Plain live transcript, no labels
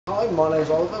Hi, my name's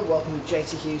Oliver. Welcome to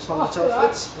JT Hughes Honda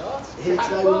Telford. Here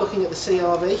today we're looking at the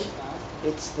CRV.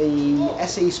 It's the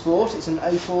SE Sport. It's an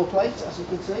 04 plate, as you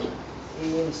can see,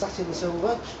 in satin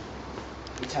silver.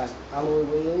 It has alloy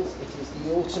wheels. It is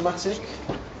the automatic.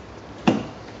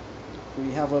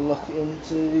 We have a look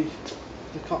into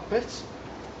the cockpit.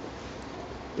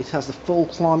 It has the full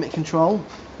climate control.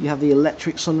 You have the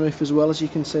electric sunroof as well, as you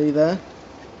can see there.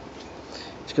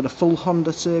 It's got a full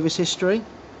Honda service history.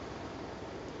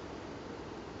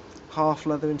 Half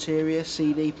leather interior,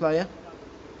 CD player.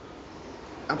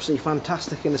 Absolutely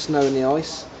fantastic in the snow and the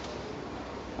ice.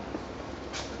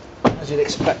 As you'd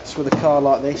expect with a car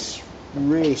like this,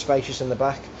 really spacious in the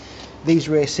back. These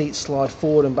rear seats slide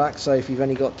forward and back, so if you've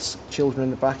only got children in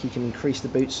the back you can increase the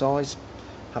boot size.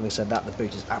 Having said that, the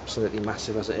boot is absolutely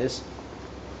massive as it is.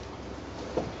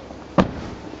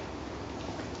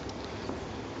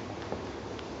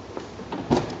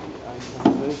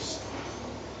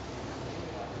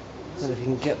 And if you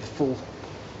can get the full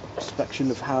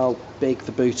spectrum of how big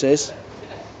the boot is.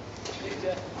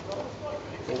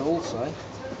 It also,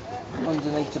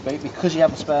 underneath the boot, because you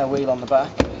have a spare wheel on the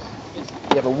back,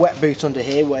 you have a wet boot under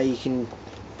here where you can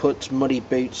put muddy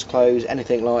boots, clothes,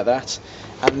 anything like that.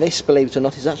 And this, believe it or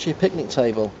not, is actually a picnic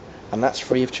table, and that's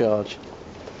free of charge.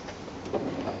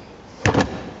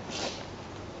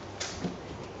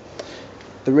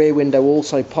 The rear window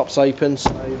also pops open,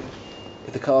 so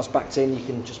if the car's backed in, you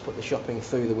can just put the shopping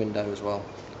through the window as well.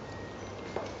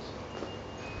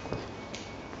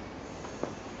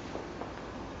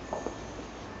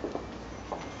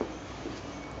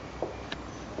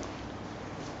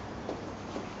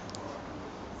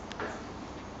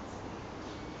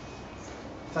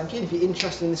 Thank you. And if you're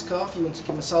interested in this car, if you want to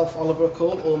give myself, Oliver, a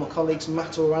call, or my colleagues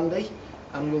Matt or Andy,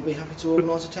 and we'll be happy to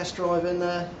organise a test drive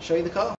and show you the car.